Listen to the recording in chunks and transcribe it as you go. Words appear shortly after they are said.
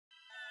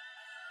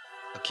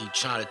keep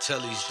trying to tell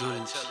these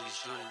dudes.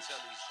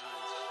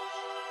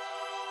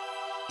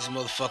 These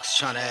motherfuckers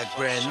trying to act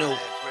brand new,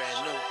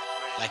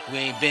 like we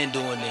ain't been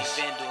doing this.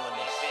 Havoc,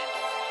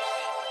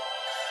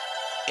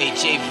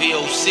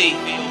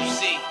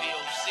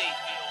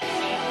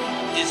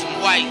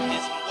 IZM Whites.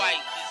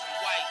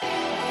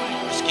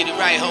 Let's get it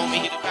right,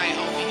 homie.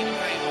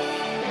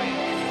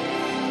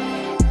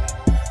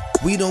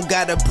 We don't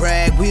gotta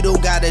brag, we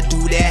don't gotta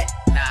do that.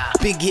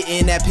 Been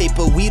getting that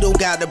paper, we don't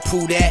gotta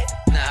prove that.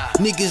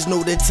 Niggas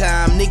know the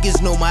time,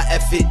 niggas know my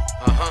effort.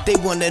 They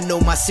wanna know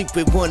my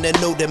secret, wanna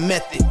know the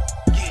method.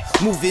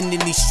 Moving in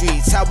these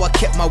streets, how I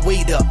kept my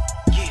weight up.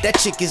 That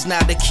chick is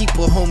not a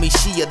keeper, homie,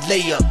 she a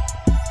layup.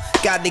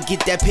 Gotta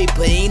get that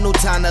paper, ain't no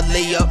time to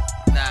lay up.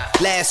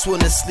 Last one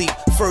to sleep,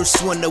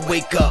 first one to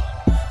wake up.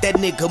 That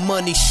nigga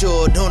money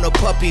short on a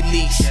puppy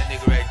leash.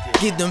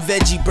 Get them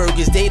veggie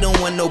burgers, they don't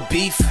want no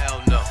beef.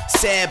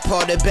 Sad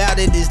part about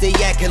it is they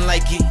acting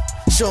like it.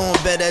 Show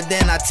 'em better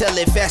than I tell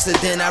it, faster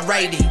than I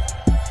write it.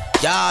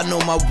 Y'all know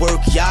my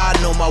work, y'all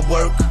know my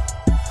work.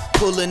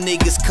 Pulling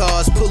niggas'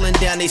 cars, pulling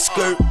down they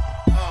skirt.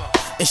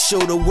 And show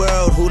the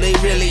world who they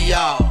really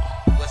are.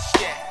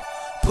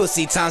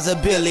 Pussy times a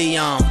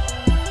billion.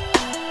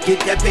 Get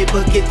that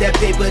paper,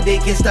 they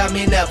can't stop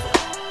me never.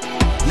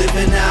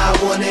 Living how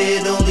I want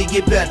it, only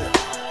get better.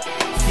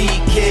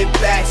 Feet kick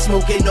back,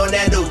 smoking on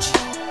that OG.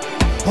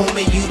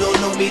 Homie, you don't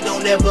know me,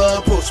 don't ever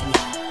approach me.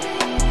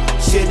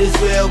 Shit is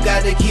real,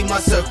 gotta keep my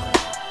circle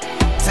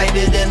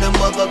tighter than a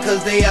mother,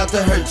 cause they out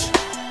to hurt you.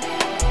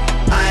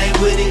 I ain't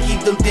with it,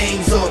 keep them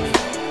things on me.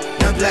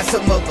 Now blast a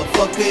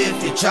motherfucker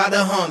if you try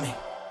to harm me.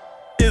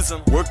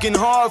 Working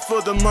hard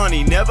for the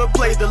money, never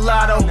played the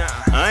lotto.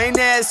 I ain't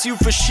asked you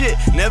for shit,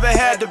 never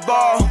had to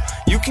borrow.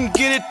 You can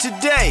get it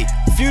today,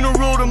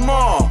 funeral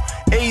tomorrow.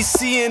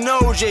 AC and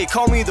OJ,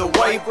 call me the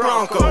White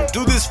Bronco.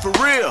 Do this for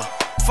real,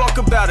 fuck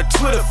about a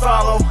Twitter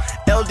follow.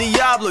 El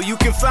Diablo, you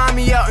can find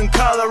me out in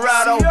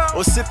Colorado,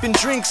 or sipping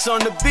drinks on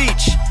the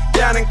beach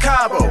down in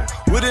Cabo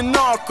with a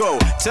narco.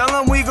 Tell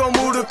him we gon'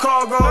 move the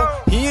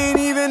cargo. He ain't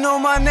even know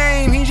my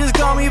name, he just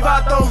call me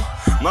Vato.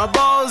 My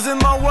balls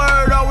and my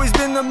word, always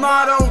been the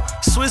motto.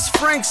 Swiss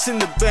francs in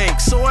the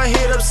bank, so I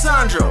hit up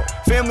Sandro.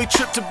 Family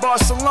trip to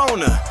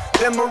Barcelona,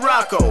 then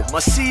Morocco. My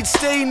seeds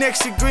stay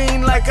next to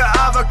green like an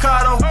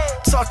avocado.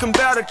 Talking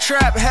about a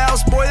trap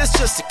house, boy, that's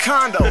just a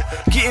condo.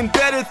 Getting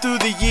better through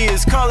the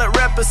years, call it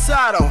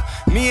reposado.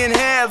 Me and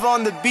Hav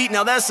on the beat,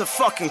 now that's a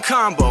fucking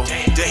combo.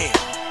 Damn.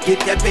 Get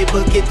that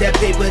paper,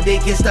 they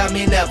can't stop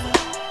me never.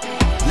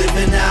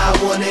 Living how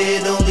I want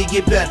it, only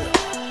get better.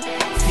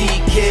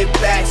 Feet kick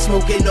back,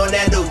 smoking on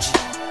that OG.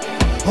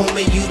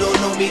 Homie, you don't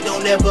know me,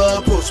 don't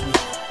ever approach me.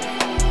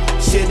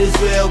 Shit is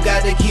real,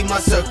 gotta keep my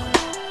circle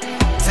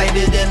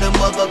tighter than a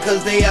mother,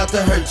 cause they out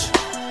to hurt you.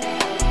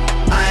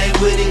 I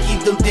ain't with it,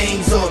 keep them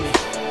things on me.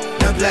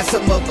 Now blast a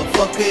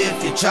motherfucker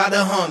if you try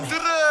to harm me.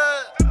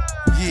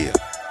 Yeah,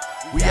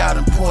 we out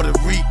in Puerto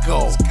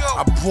Rico.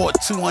 I brought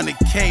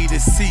 200K to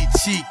see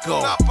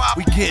Chico.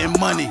 We getting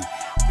money,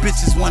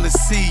 bitches wanna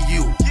see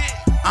you.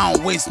 I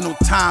don't waste no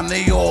time,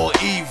 they all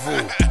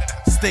evil.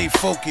 Stay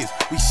focused,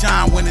 we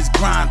shine when it's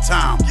grind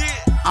time.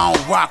 I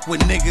don't rock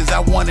with niggas, I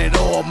want it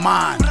all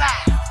mine.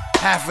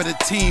 Half of the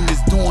team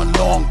is doing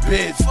long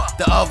bids.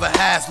 The other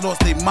half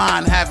lost their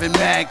mind having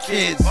mad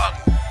kids.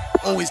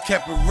 Always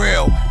kept it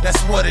real,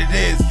 that's what it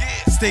is.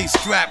 Stay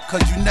strapped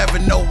cause you never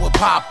know what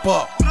pop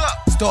up.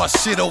 Start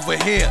shit over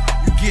here,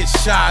 you get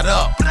shot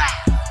up.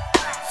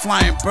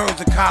 Flying birds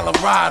in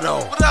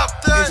Colorado.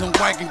 IZM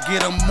White can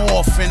get them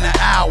off in an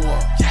hour.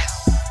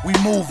 We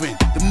moving,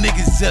 them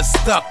niggas just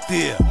stuck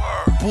there.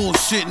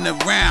 Bullshitting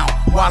around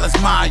while it's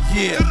my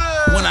year.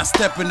 When I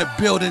step in the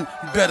building,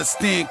 you better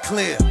stand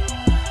clear.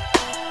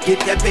 Get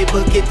that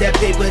paper,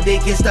 they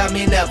can't stop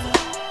me never.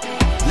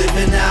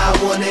 Living how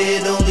I want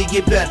it, only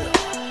get better.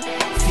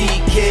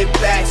 Feet kick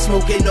back,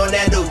 smoking on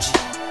that OG.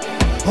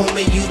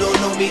 Homie, you don't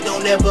know me,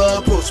 don't ever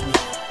approach me.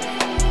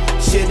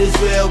 Shit is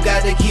real,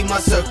 gotta keep my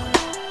circle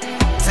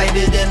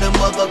tighter than a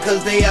mother,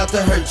 cause they out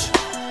to hurt you.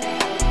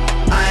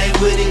 I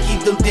ain't with it,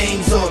 keep them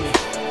things on me.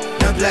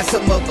 Now blast a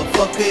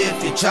motherfucker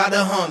if you try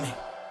to harm me.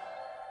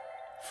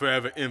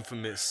 Forever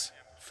infamous,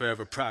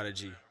 forever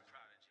prodigy.